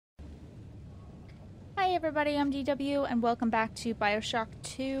Hey everybody, I'm DW and welcome back to Bioshock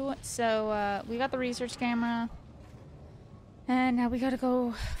 2. So, we got the research camera. And now we gotta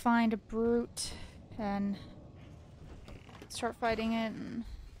go find a brute and start fighting it and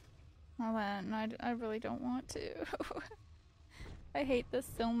all that. And I really don't want to. I hate this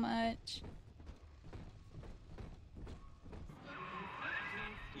so much.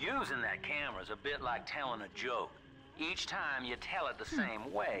 Using that camera is a bit like telling a joke. Each time you tell it the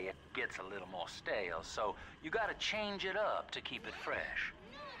same way, it gets a little more stale, so you gotta change it up to keep it fresh.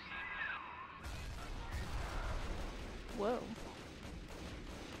 Whoa.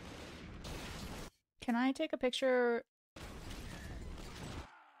 Can I take a picture?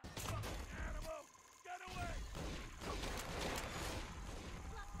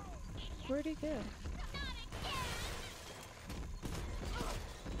 Where'd he go?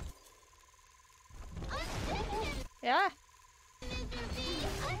 Yeah.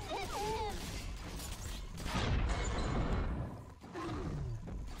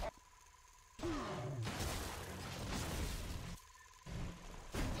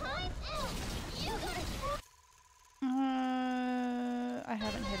 I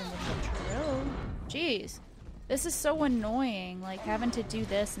haven't hit him with the drill. Jeez. This is so annoying, like having to do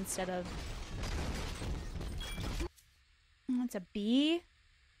this instead of... That's a bee?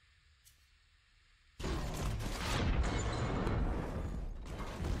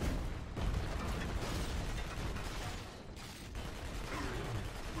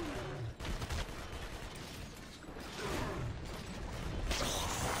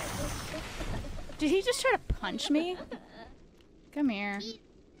 Did he just try to punch me? Come here.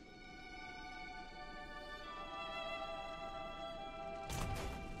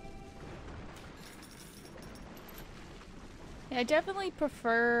 Yeah, I definitely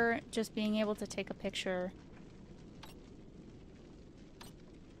prefer just being able to take a picture.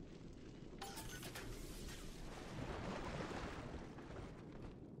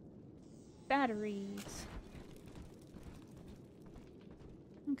 Batteries.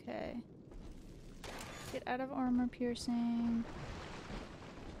 Okay. Get out of armor piercing.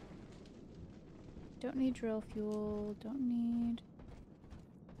 Don't need drill fuel. Don't need...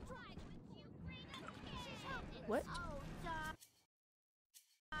 What?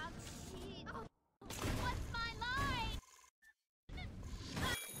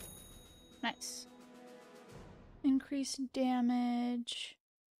 Nice. Increase damage.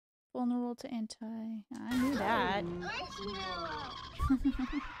 Vulnerable to anti... I knew that.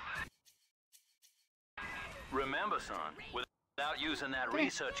 Remember, son, without using that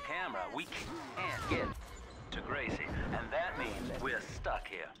research camera, we can't get to Gracie, and that means we're stuck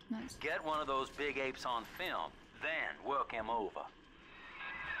here. Nice. Get one of those big apes on film, then work him over.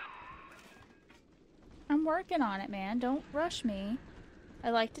 I'm working on it, man. Don't rush me.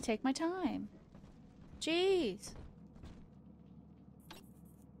 I like to take my time. Jeez.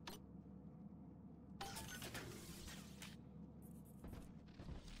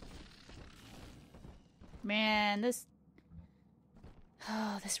 Man, this...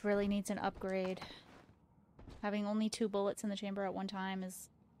 Oh, this really needs an upgrade. Having only 2 bullets in the chamber at one time is...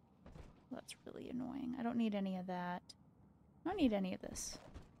 That's really annoying. I don't need any of that. I don't need any of this.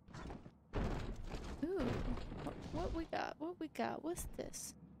 Ooh. What we got? What we got? What's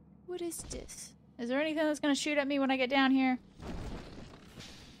this? What is this? Is there anything that's gonna shoot at me when I get down here?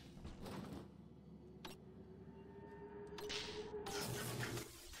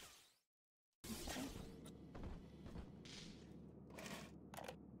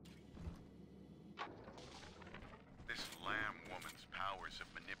 This lamb woman's powers of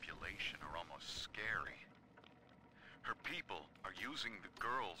manipulation are almost scary. Her people are using the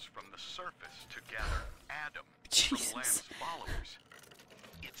girls from the surface to gather Adam from Lamb's followers.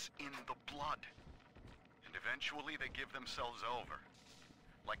 It's in the blood. And eventually they give themselves over.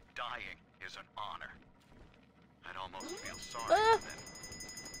 Like dying is an honor. I'd almost feel sorry for them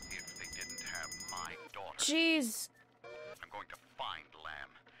if they didn't have my daughter. Jeez. I'm going to find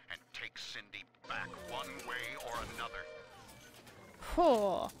Lamb and take Cindy back one way or another.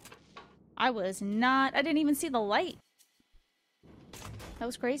 Oh. I didn't even see the light. That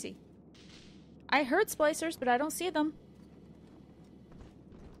was crazy. I heard splicers, but I don't see them.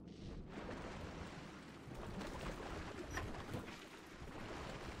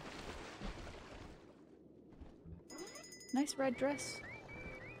 Nice red dress.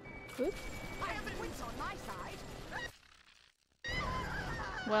 Oop.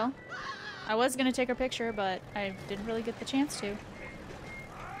 Well, I was gonna take her picture, but I didn't really get the chance to.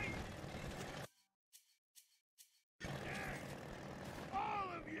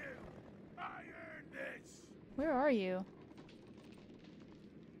 Where are you?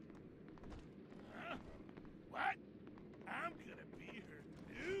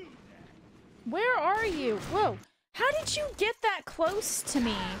 Where are you? Whoa. How did you get that close to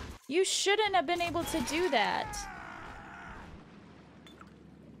me? You shouldn't have been able to do that.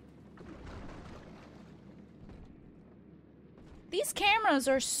 These cameras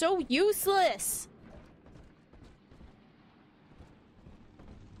are so useless.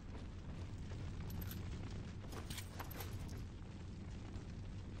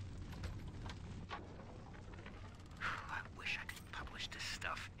 I wish I could publish this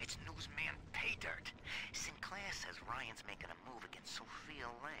stuff. It's newsman pay dirt. Sinclair says Ryan's making a move against Sophia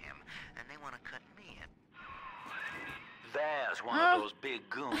Lamb, and they want to cut me in. There's one of those big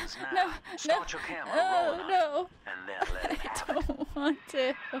goons now. No, Start your camera rolling on it, no. and then let it I happen. don't want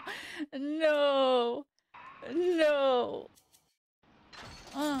to. No. No.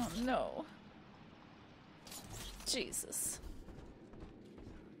 Oh, no. Jesus.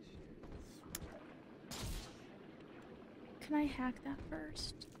 Can I hack that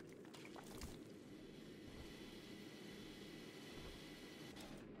first?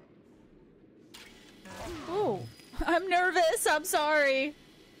 Oh, I'm nervous. I'm sorry.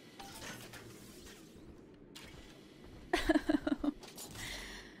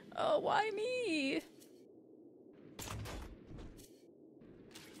 Oh, why me?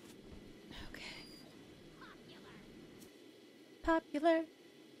 Okay. Popular.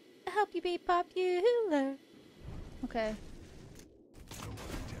 I help you be popular. Okay.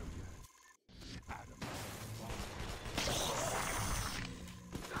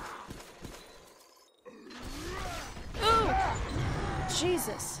 Oh!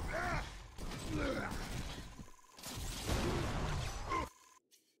 Jesus.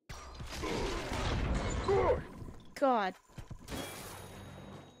 God.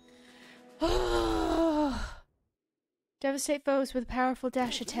 Devastate foes with a powerful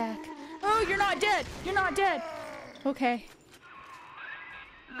dash attack. Oh, you're not dead! You're not dead! Okay.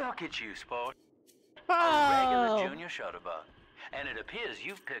 Look at you, sport. Oh! A regular junior shutterbug. And it appears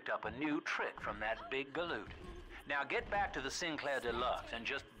you've picked up a new trick from that big galoot. Now get back to the Sinclair Deluxe and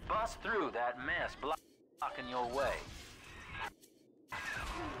just bust through that mess blocking your way.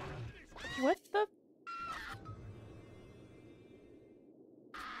 What the?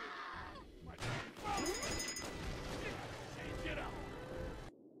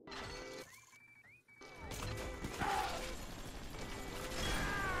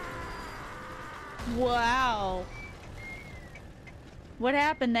 Wow. What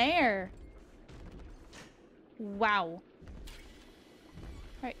happened there? Wow.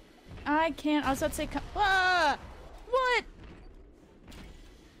 Alright. I can't. I was about to say. Ah! What?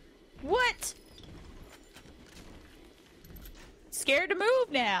 What? Scared to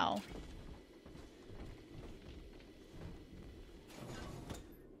move now.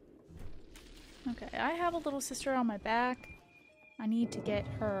 Okay, I have a little sister on my back. I need to get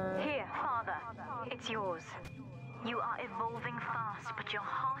her. Here, father. It's yours. You are evolving fast, but your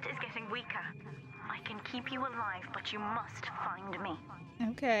heart is getting weaker. I can keep you alive, but you must find me.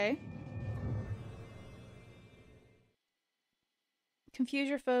 Okay. Confuse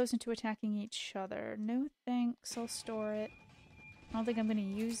your foes into attacking each other. No thanks, I'll store it. I don't think I'm gonna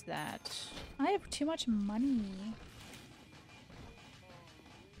use that. I have too much money.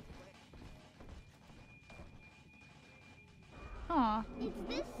 Aw. It's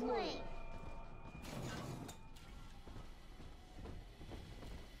this way.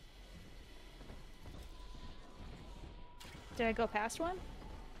 Did I go past one?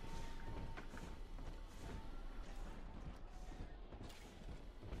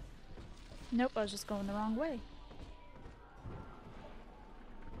 Nope, I was just going the wrong way.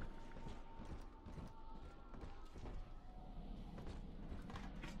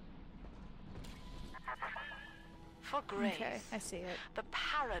 For Grace, Okay, I see it. the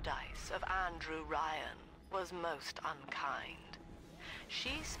paradise of Andrew Ryan was most unkind.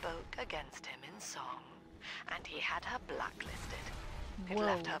 She spoke against him in song, and he had her blacklisted. It Whoa.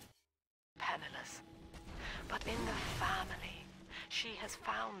 left her penniless. But in the family, she has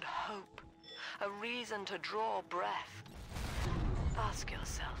found hope, a reason to draw breath. Ask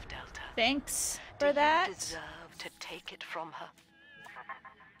yourself, Delta. Thanks Do for that. you deserve to take it from her?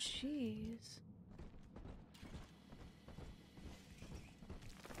 Jeez.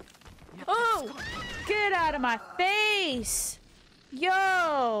 Oh! Get out of my face!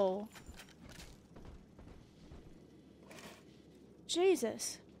 Yo!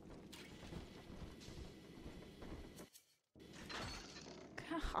 Jesus.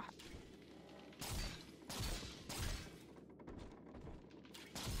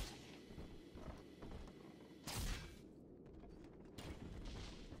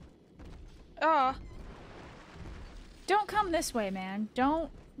 God. Don't come this way, man. Don't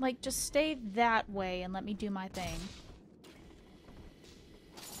Like, just stay that way and let me do my thing.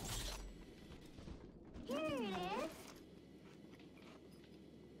 Here it is.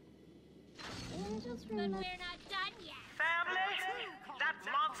 Angels from but we're not done yet. Family, that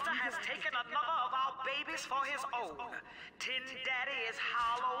monster has taken another of our babies for his own. Tin Daddy is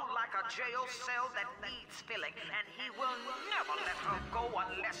hollow like a jail cell that needs filling, and he will never let her go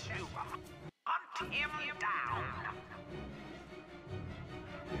unless you hunt him down.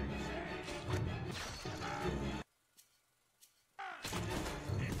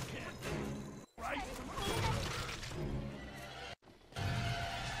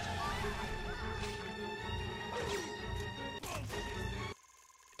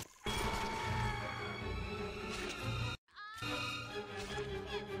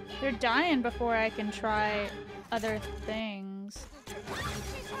 They're dying before I can try other things.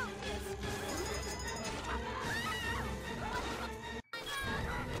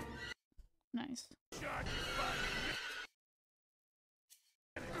 Nice.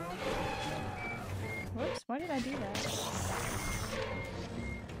 Whoops, why did I do that?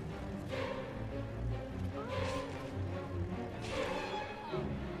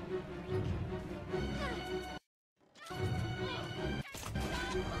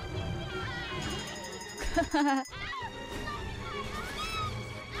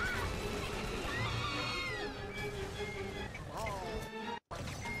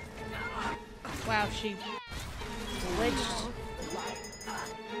 Wow, she glitched.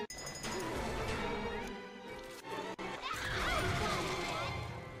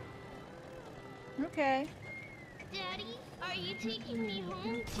 Okay. Daddy, are you taking me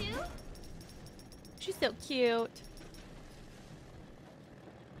home too? She's so cute.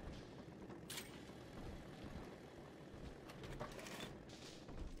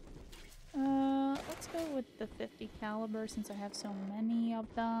 Let's go with the 50 caliber since I have so many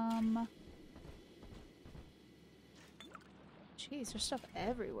of them. Jeez, there's stuff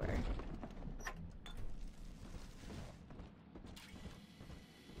everywhere.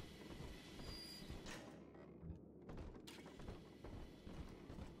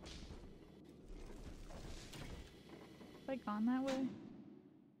 Have I gone that way?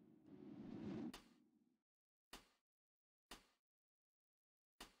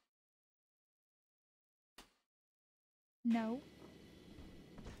 No.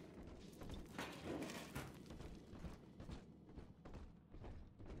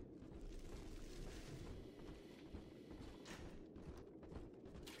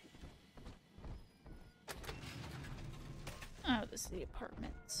 Oh, this is the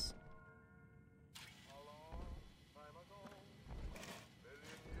apartments.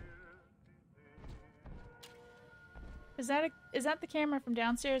 Is that the camera from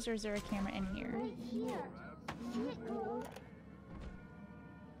downstairs, or is there a camera in here? Right here. See it go?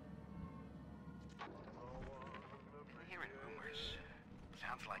 I'm hearing rumors.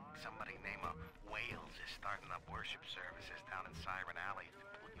 Sounds like somebody named Wales is starting up worship services down in Siren Alley,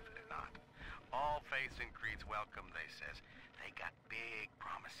 believe it or not. All faiths and creeds welcome, they says. They got big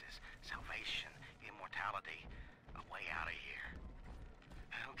promises. Salvation, immortality, a way out of here.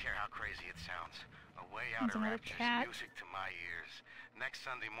 I don't care how crazy it sounds. A way out That's of another rapture's cat. music to my ears. Next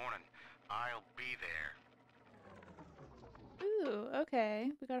Sunday morning, I'll be there. Ooh,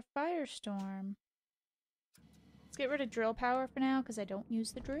 okay. We got a firestorm. Let's get rid of drill power for now, because I don't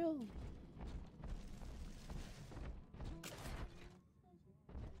use the drill.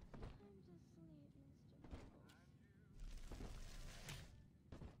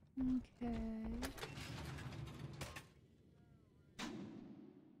 Okay.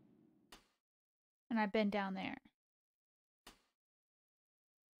 And I've been down there.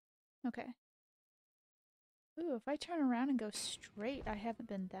 Okay. Ooh, if I turn around and go straight, I haven't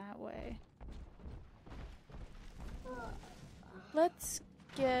been that way. Let's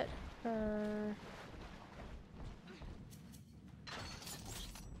get her...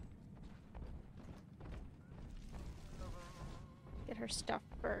 Get her stuff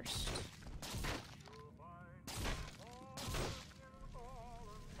first.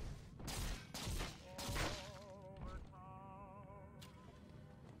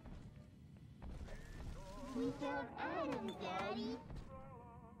 We found Adam, Daddy.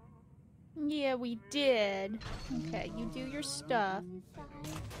 Yeah, we did. Okay, you do your stuff.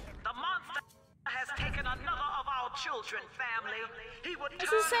 The monster has taken another of our children, family. He would It's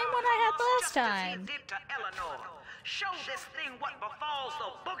turn the same her one I had on us last just as time. he did to Eleanor. Show this thing what befalls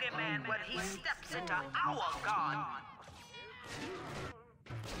the boogeyman when he steps into our garden.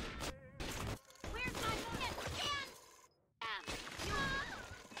 We're gonna stand them.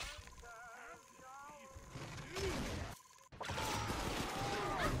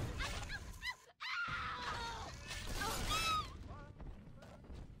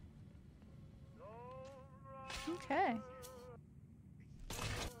 Okay.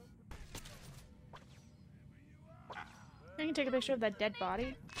 I can take a picture of that dead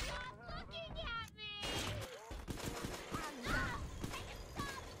body.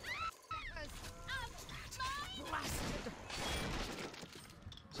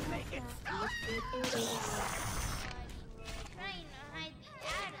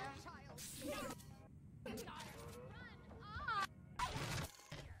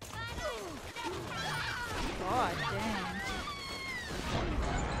 God damn.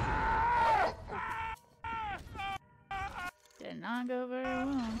 Did not go very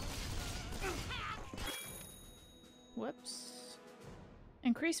well. Whoops.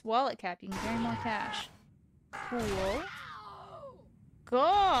 Increase wallet cap. You can carry more cash. Cool.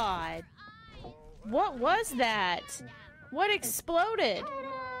 God! What was that? What exploded?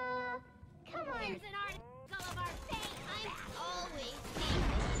 Come on. Here's an article of our fate. I'm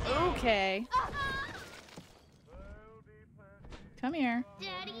always Okay. Come here.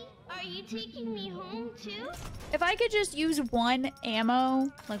 Daddy, are you taking me home too? If I could just use one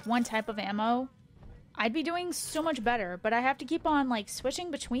ammo, like one type of ammo, I'd be doing so much better. But I have to keep on like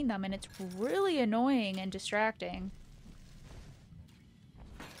switching between them, and it's really annoying and distracting.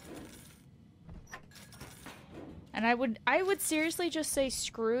 And I would seriously just say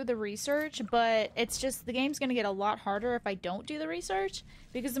screw the research, but it's just the game's gonna get a lot harder if I don't do the research,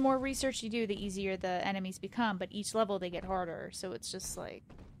 because the more research you do, the easier the enemies become, but each level they get harder, so it's just like...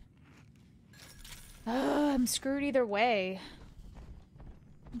 I'm screwed either way.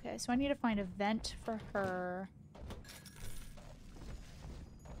 Okay, so I need to find a vent for her.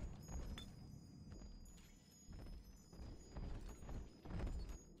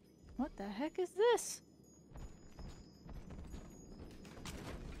 What the heck is this?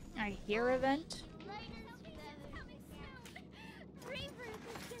 I hear a vent.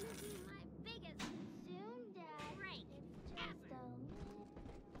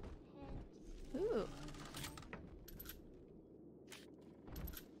 Ooh.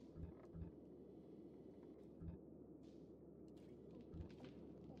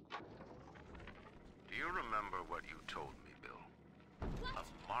 Do you remember what you told me, Bill? A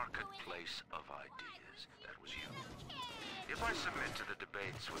marketplace of ideas. That was you. If I submit to the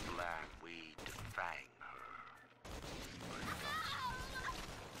debates with Lamb, we defang her. But it does.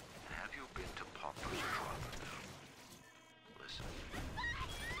 Have you been to Popper's Drop? Listen.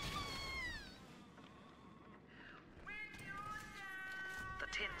 The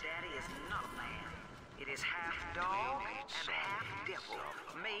Tin Daddy is not a man. It is half dog and half devil,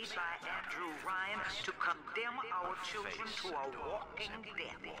 made by Andrew Ryan to condemn our children to a walking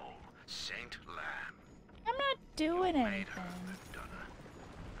death. Saint Lamb. I'm not doing Made anything. her Madonna.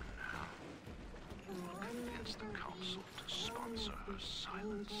 And now, convince the council to sponsor her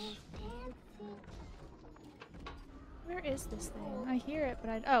silence. Where is this thing? I hear it,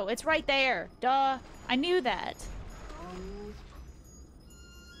 but I... Oh, it's right there! Duh! I knew that!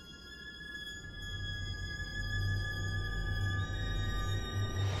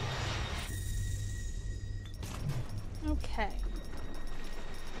 Okay. Thank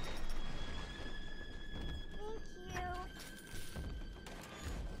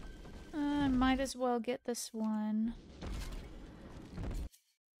you. I might as well get this one.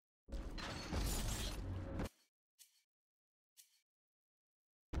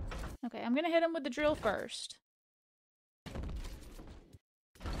 Okay, I'm gonna hit him with the drill first.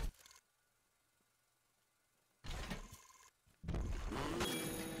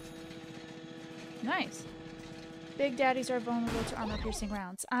 Nice. Big daddies are vulnerable to armor-piercing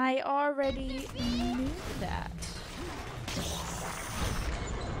rounds. I already knew that.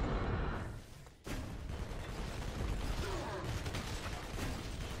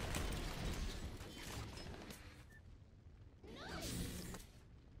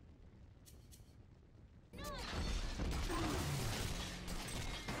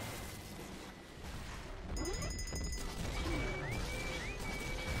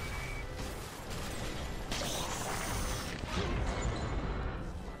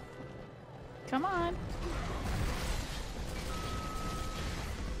 Come on.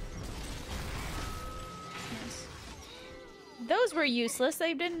 Yes. Those were useless.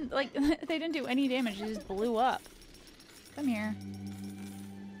 They didn't like they didn't do any damage. They just blew up. Come here.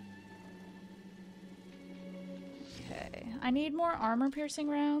 Okay. I need more armor piercing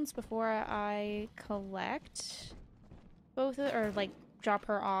rounds before I collect both of, or like drop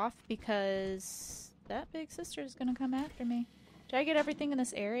her off, because that big sister is gonna come after me. Did I get everything in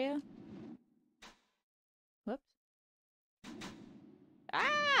this area? Whoops.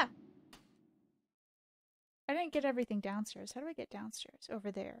 Ah! I didn't get everything downstairs. How do I get downstairs?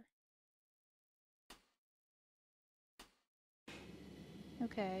 Over there.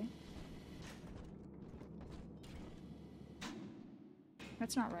 Okay.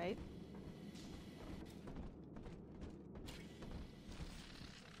 That's not right.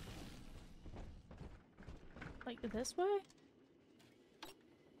 Like this way?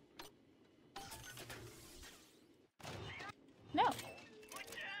 No.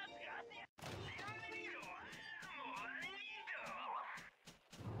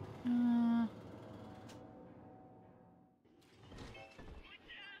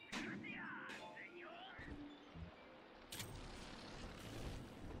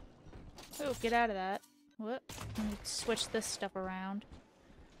 Oh, get out of that. What? Let me switch this stuff around.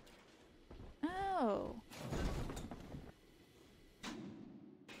 Oh.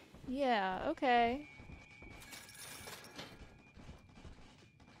 Yeah, okay.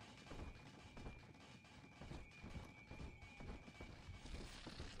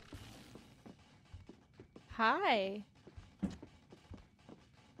 Hi.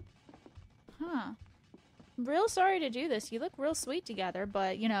 Huh. Real sorry to do this. You look real sweet together,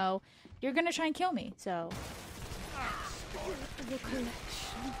 but, you know, you're gonna try and kill me, so... The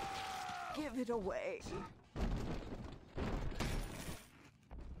collection. Give it away.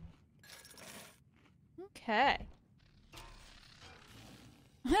 Okay.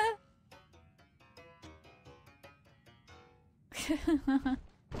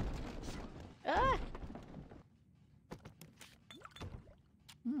 Ah!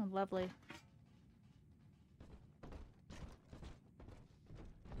 Lovely.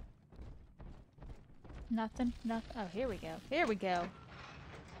 Nothing? Nothing? Oh, here we go. Here we go.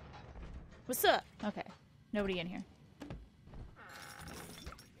 What's up? Okay. Nobody in here.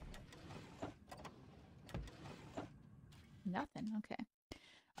 Nothing. Okay.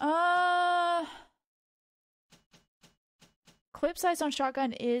 Clip size on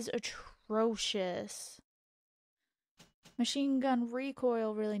shotgun is atrocious. Machine gun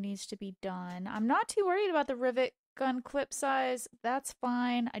recoil really needs to be done. I'm not too worried about the rivet gun clip size. That's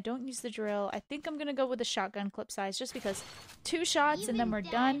fine. I don't use the drill. I think I'm gonna go with the shotgun clip size just because 2 shots and then we're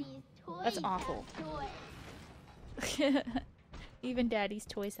done. That's awful. Even Daddy's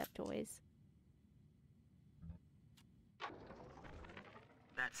toys have toys.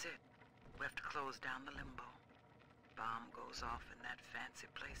 That's it. We have to close down the limbo. Bomb goes off in that fancy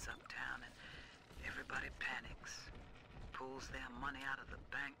place uptown and everybody panics. Pulls their money out of the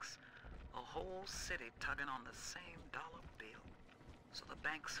banks. A whole city tugging on the same dollar bill. So the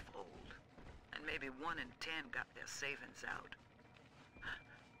banks fold. And maybe 1 in 10 got their savings out.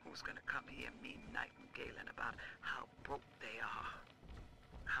 Who's gonna come here mean nightingaling about how broke they are?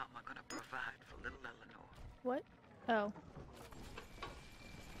 How am I gonna provide for little Eleanor? What? Oh.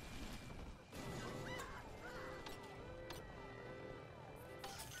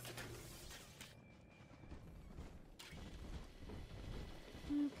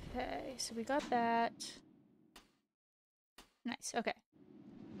 Okay, so we got that. Nice, okay.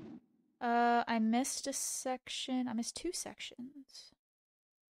 I missed a section. I missed 2 sections.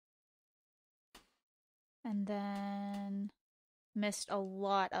 And then missed a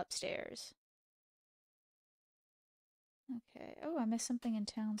lot upstairs. Okay. Oh, I missed something in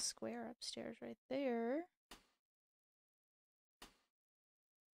Town Square upstairs right there.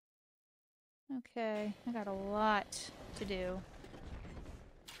 Okay, I got a lot to do.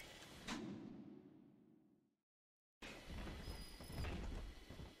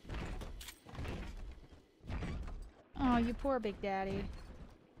 Oh, you poor Big Daddy.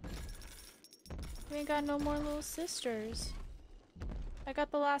 We ain't got no more little sisters. I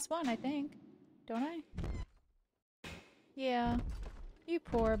got the last one, I think. Don't I? Yeah. You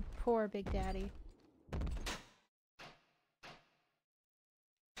poor, poor Big Daddy.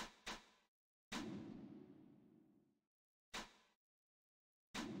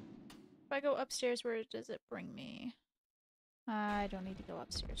 If I go upstairs, where does it bring me? I don't need to go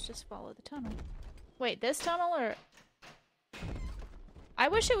upstairs. Just follow the tunnel. Wait, this tunnel or... I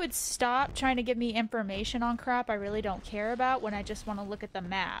wish it would stop trying to give me information on crap I really don't care about when I just want to look at the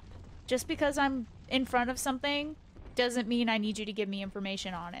map. Just because I'm in front of something doesn't mean I need you to give me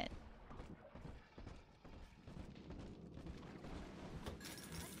information on it.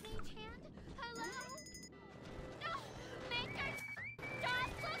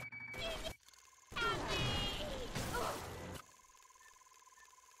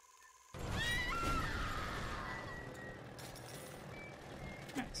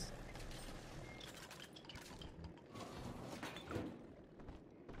 Nice.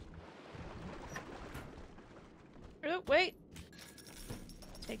 Oh, wait.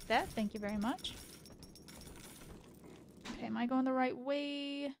 Take that. Thank you very much. Okay, am I going the right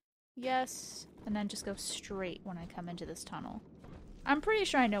way? Yes. And then just go straight when I come into this tunnel. I'm pretty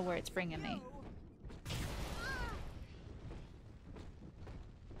sure I know where it's bringing me.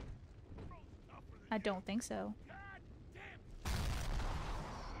 I don't think so.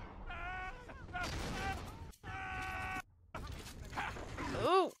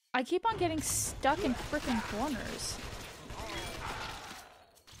 Ooh, I keep on getting stuck in frickin' corners.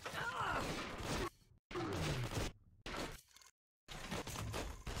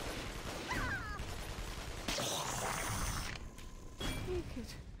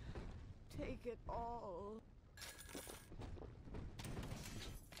 Take it all.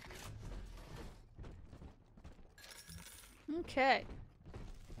 Okay.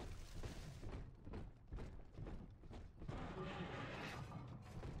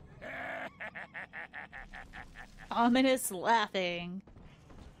 Ominous laughing.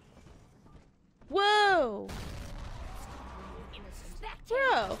 Whoa!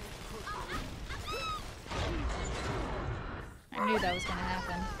 Bro! I knew that was gonna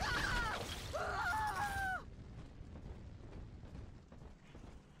happen.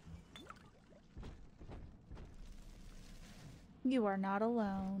 You are not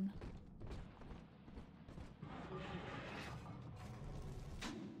alone.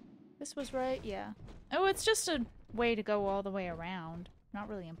 This was right? Yeah. Oh, it's just a way to go all the way around. Not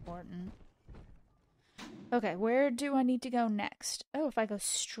really important. Okay, where do I need to go next? Oh, if I go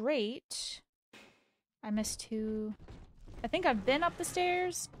straight... I missed two... I think I've been up the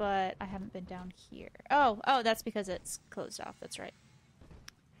stairs, but I haven't been down here. Oh, that's because it's closed off. That's right.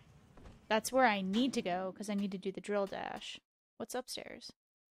 That's where I need to go, because I need to do the drill dash. What's upstairs?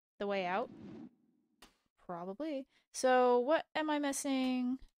 The way out? Probably. So, what am I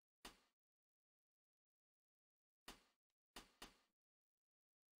missing?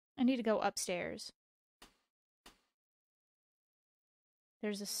 I need to go upstairs.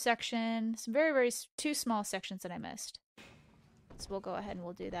 There's a section, some very two small sections that I missed. So we'll go ahead and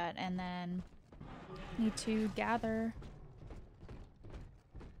we'll do that, and then need to gather.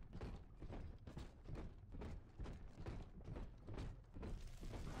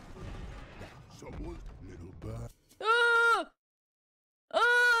 Someone's little bird. Ah!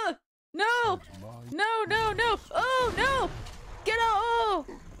 Ah! No! No, no, no! Oh, no! Get out! Oh!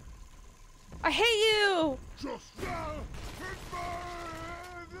 I hate you! Just now!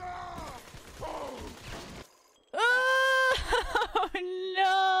 Oh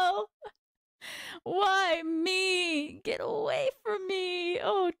no! Why me? Get away from me!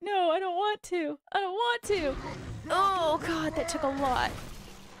 Oh no, I don't want to. I don't want to. Oh god, that took a lot.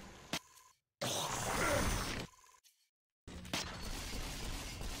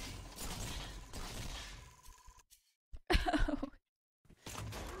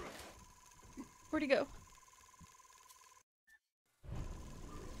 Where'd he go?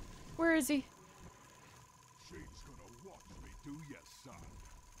 Where is he? She's gonna watch me do your son.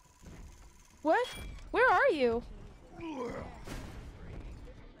 What? Where are you?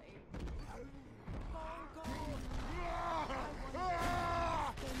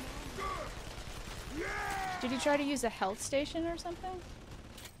 Did he try to use a health station or something?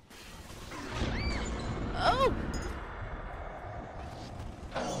 Oh!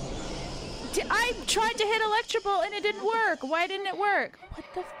 I tried to hit electrical and it didn't work. Why didn't it work? What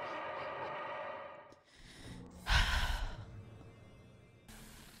the?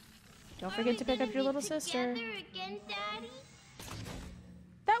 Don't forget to pick up your little sister. Again, Daddy?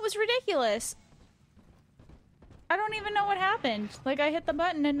 That was ridiculous. I don't even know what happened. Like, I hit the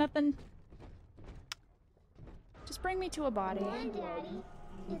button and nothing. Just bring me to a body. Come on, Daddy.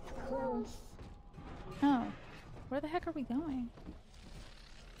 It's close. Oh. Where the heck are we going?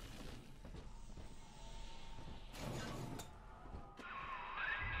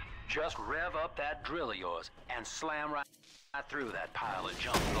 Just rev up that drill of yours and slam right through that pile of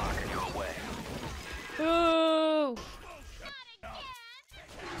junk blocking your way. Ooh!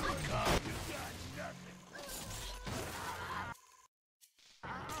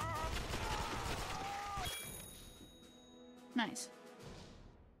 Nice.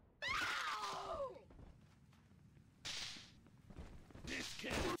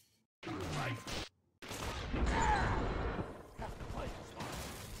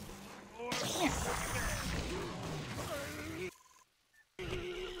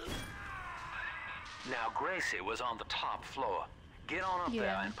 Now, Gracie was on the top floor. Get on up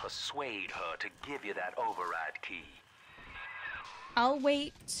there and persuade her to give you that override key. I'll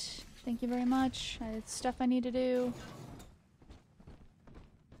wait. Thank you very much. It's stuff I need to do.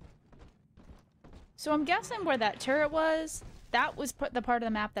 So I'm guessing where that turret was, that was the part of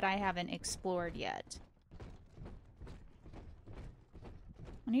the map that I haven't explored yet.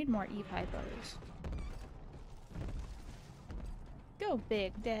 I need more E-Pipos. Go,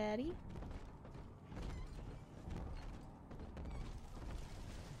 Big Daddy.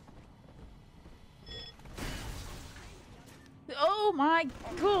 Oh my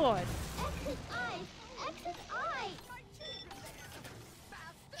god!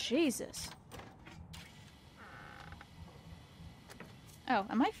 Jesus. Oh,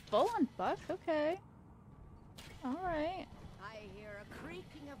 am I full on buck? Okay. Alright. I hear a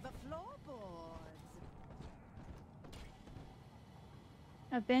creaking of the floorboards.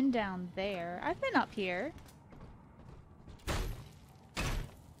 I've been down there. I've been up here.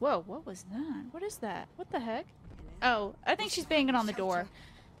 Whoa, what was that? What is that? What the heck? Oh, I think she's banging on the door.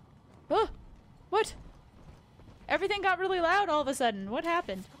 Oh! What? Everything got really loud all of a sudden. What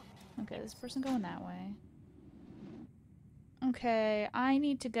happened? Okay, this person going that way. Okay, I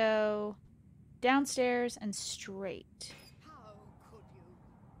need to go downstairs and straight. How could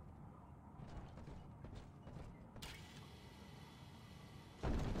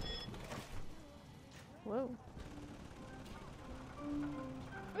you? Whoa.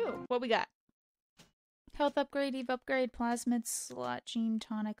 Ooh, what we got? Health upgrade, Eve upgrade, plasmid, slot, gene,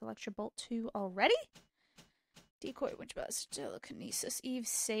 tonic, electro bolt 2 already? Decoy, winch bust, telekinesis, Eve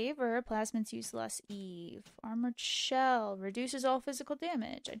saver, plasmids use less Eve. Armored shell, reduces all physical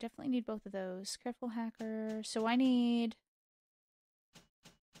damage. I definitely need both of those. Careful hacker, so I need...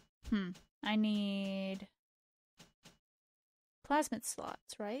 I need... plasmid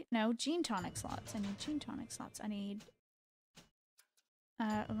slots, right? No, gene tonic slots. I need gene tonic slots. I need...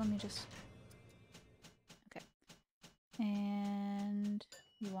 let me just... Okay. And...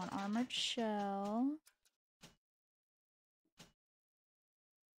 you want armored shell...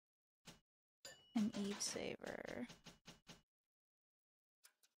 an Eve saver.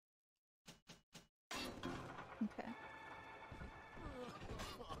 Okay.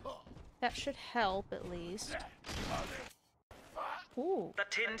 That should help at least. Ooh. The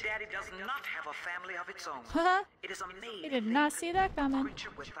Tin Daddy does not have a family of its own. Haha. It is a made I did not see that coming. creature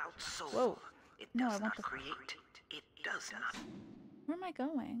without soul. Whoa. It No, does I want not the... create. It does not. Where am I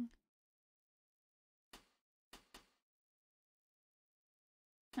going?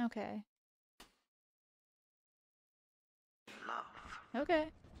 Okay. Love.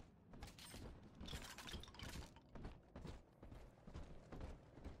 Okay.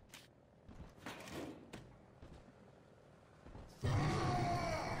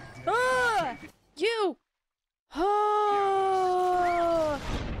 Ah! You! Oh!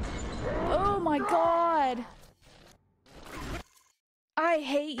 Oh my god! I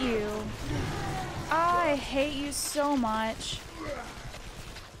hate you. I hate you so much.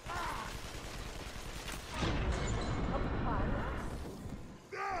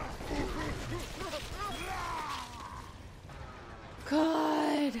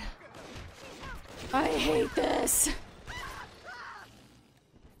 God. I hate this.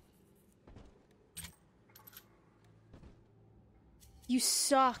 You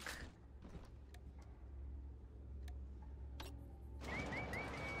suck.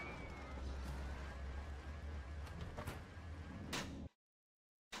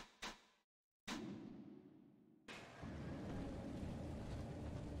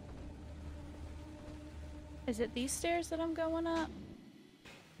 Is it these stairs that I'm going up?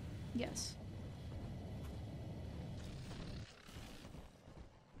 Yes.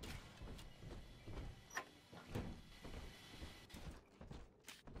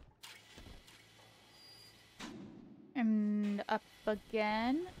 And up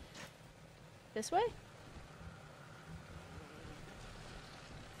again. This way?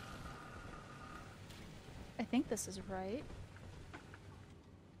 I think this is right.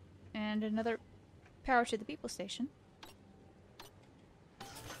 And another power to the people station.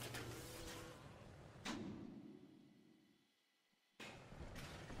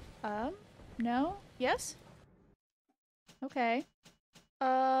 No? Yes? Okay.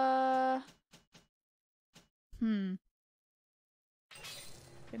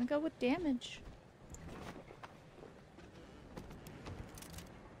 Gonna go with damage.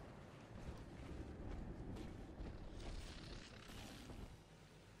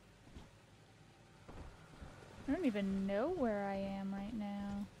 I don't even know where I am right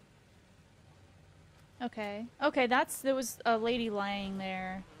now. Okay. Okay, there was a lady lying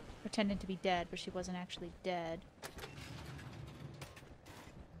there pretending to be dead, but she wasn't actually dead.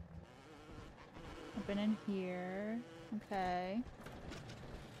 I've been in here. Okay.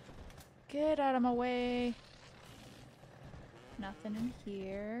 Get out of my way. Nothing in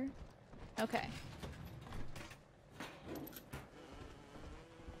here. Okay.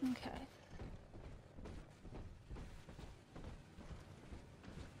 Okay.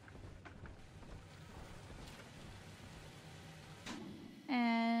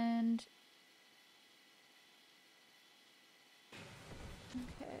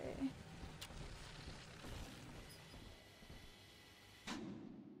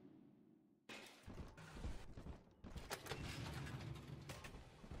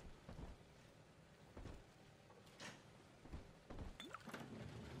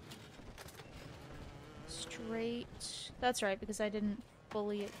 straight. That's right, because I didn't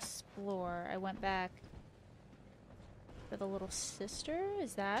fully explore. I went back for the little sister.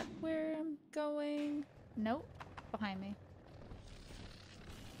 Is that where I'm going? Nope. Behind me.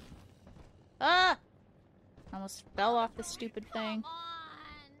 Ah! Almost fell off the stupid thing.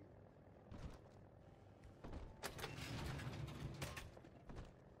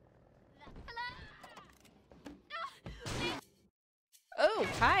 Oh,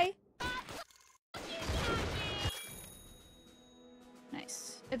 hi.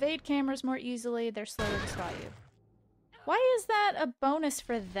 Nice. Evade cameras more easily. They're slower to spot you. Why is that a bonus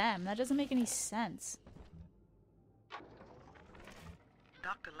for them? That doesn't make any sense.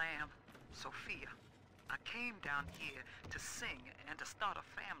 Dr. Lamb, Sophia, I came down here to sing and to start a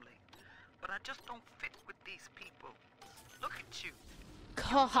family, but I just don't fit with these people. Look at you.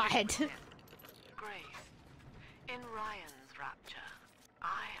 God. Grace, in Ryan's rapture,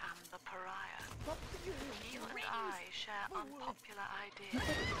 I am the pariah. You and I share unpopular ideas.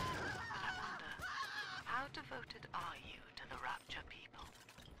 I wonder, how devoted are you to the rapture people?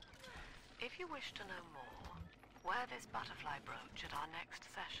 If you wish to know more, wear this butterfly brooch at our next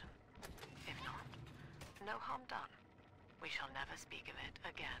session. If not, no harm done. We shall never speak of it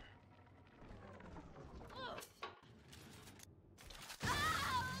again.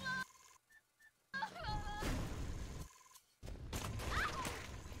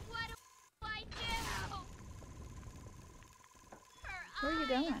 Where are you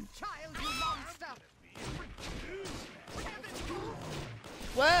going? Child, you monster!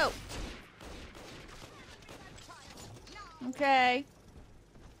 Whoa! Okay.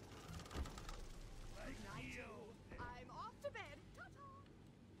 I'm off to bed.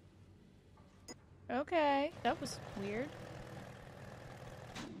 Okay. That was weird.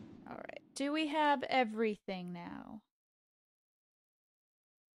 Alright. Do we have everything now?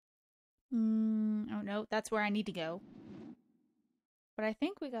 Oh no, that's where I need to go. But I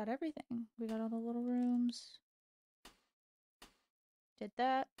think we got everything. We got all the little rooms. Did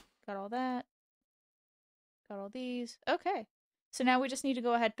that. Got all that. Got all these. Okay. So now we just need to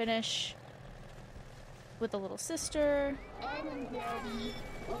go ahead and finish with the little sister.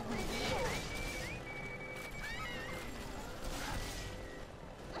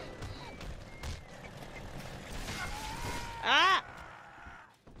 Ah!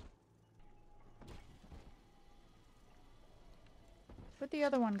 Where'd the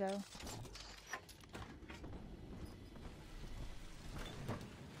other one go?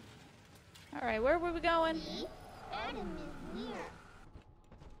 Alright, where were we going? Adam is here.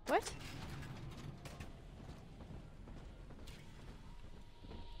 What?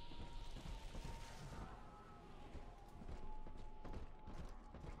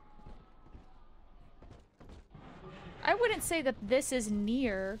 I wouldn't say that this is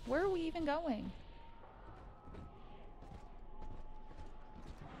near. Where are we even going?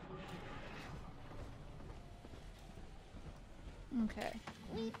 Okay.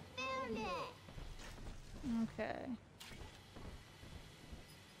 We found it. Okay.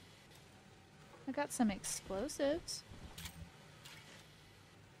 I got some explosives.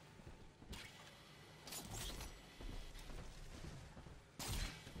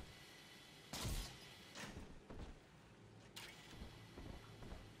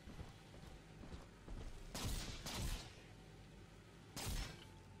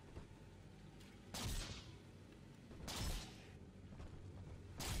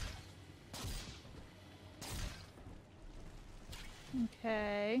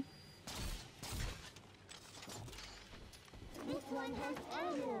 Okay. This one has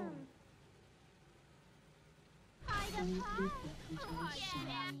Adam. Item pop. Oh,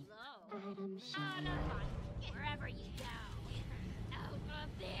 yeah, Adam shiny. Wherever you go. Out of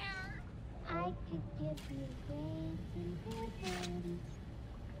there. I could give you grace and presents.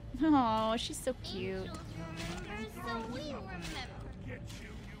 Oh, she's so cute. Angels remember, so we remember. Get you,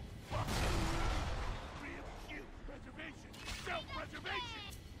 you fuck! Real cute preservation! Self-preservation!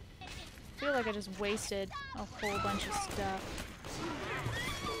 I feel like I just wasted a whole bunch of stuff.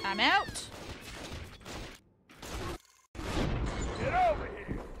 I'm out! Get over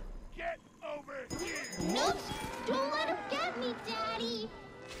here! Get over here! Nope! Don't let him get me, Daddy!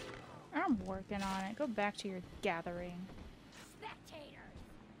 I'm working on it. Go back to your gathering. Spectators!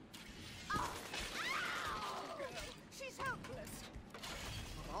 She's helpless.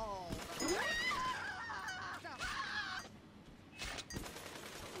 Oh.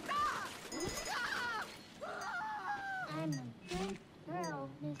 I'm a good girl,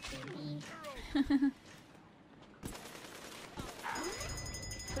 Mr. B.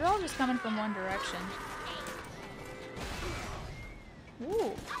 They're all just coming from one direction.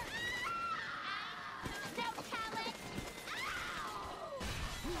 Ooh.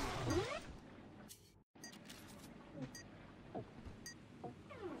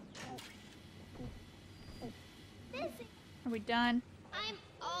 Are we done? I'm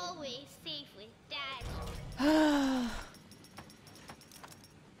always safe with Dad.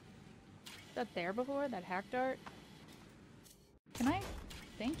 Is that there before? That hack dart? Can I?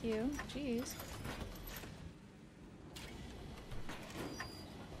 Thank you. Jeez.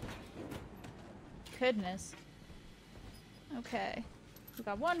 Goodness. Okay. We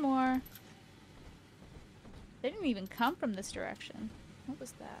got one more. They didn't even come from this direction. What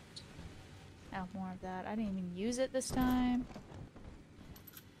was that? Oh, more of that. I didn't even use it this time.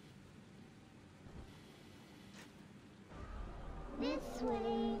 This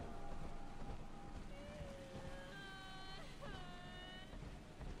way.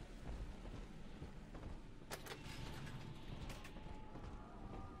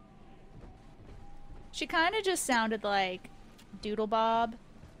 She kind of just sounded like Doodle Bob.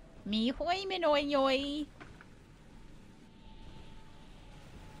 Me hoi me noi noi.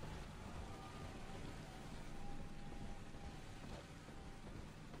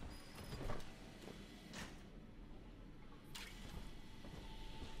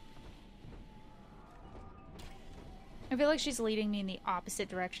 I feel like she's leading me in the opposite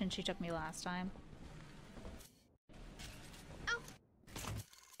direction she took me last time. Oh.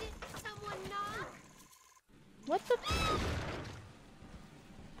 Did someone knock? What the?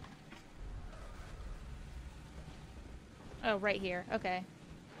 Oh, right here. Okay.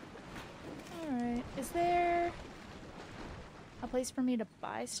 Alright. Is there a place for me to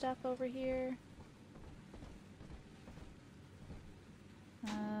buy stuff over here?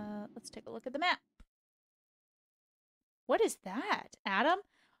 Let's take a look at the map. What is that, Adam?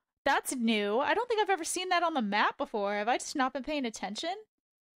 That's new. I don't think I've ever seen that on the map before. Have I just not been paying attention?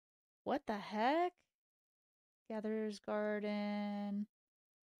 What the heck? Gatherer's Garden.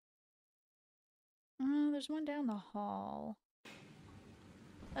 Oh, there's one down the hall.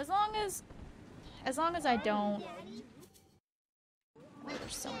 As long as I don't... Oh,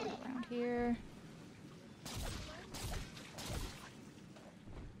 there's someone around here.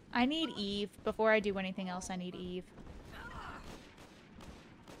 I need Eve. Before I do anything else, I need Eve.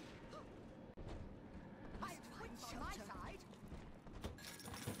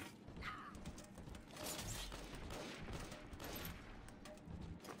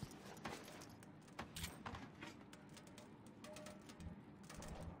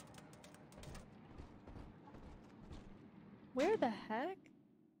 Where the heck?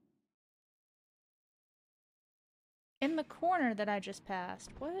 In the corner that I just passed.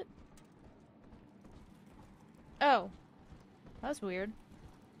 What? Oh. That's weird.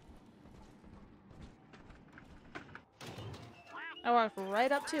 I walked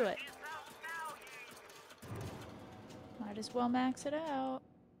right up to it. Might as well max it out.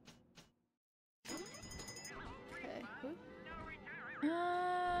 Okay.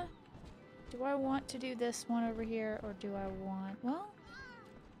 Do I want to do this one over here, or do I want... Well,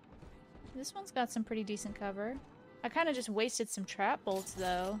 this one's got some pretty decent cover. I kind of just wasted some trap bolts,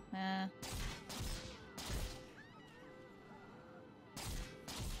 though. Eh.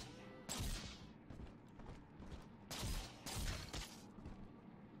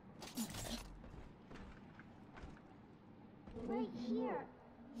 Okay. Right here.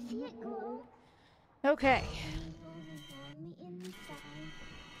 See it glow? Okay. On the inside.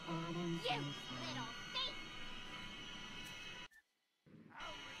 Adam, you little thief!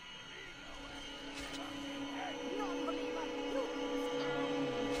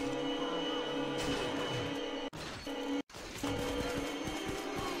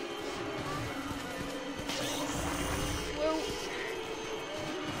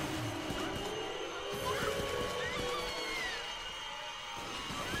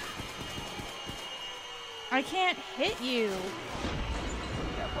 I can't hit you.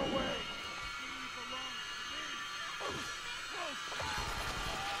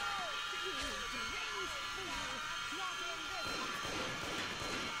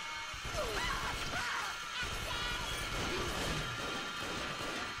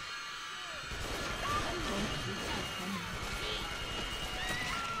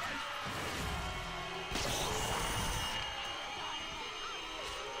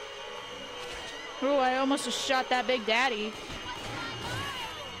 Ooh, I almost just shot that big daddy.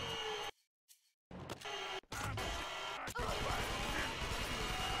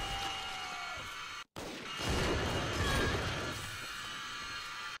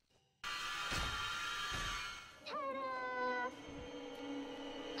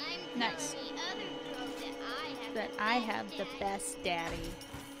 Nice. That I have the best daddy.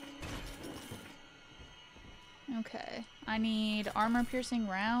 Okay. I need armor-piercing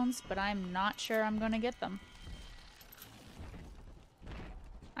rounds, but I'm not sure I'm gonna get them.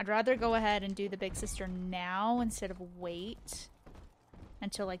 I'd rather go ahead and do the big sister now instead of wait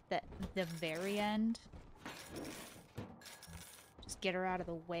until like the very end. Just get her out of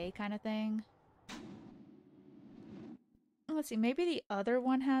the way kind of thing. Let's see, maybe the other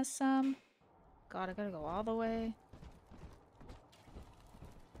one has some. God, I gotta go all the way.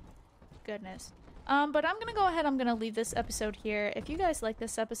 Goodness. But I'm gonna go ahead, I'm gonna leave this episode here. If you guys like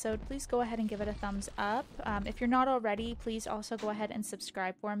this episode, please go ahead and give it a thumbs up. If you're not already, please also go ahead and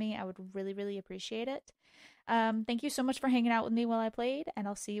subscribe for me. I would really, really appreciate it. Thank you so much for hanging out with me while I played, and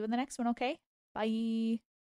I'll see you in the next one, okay? Bye!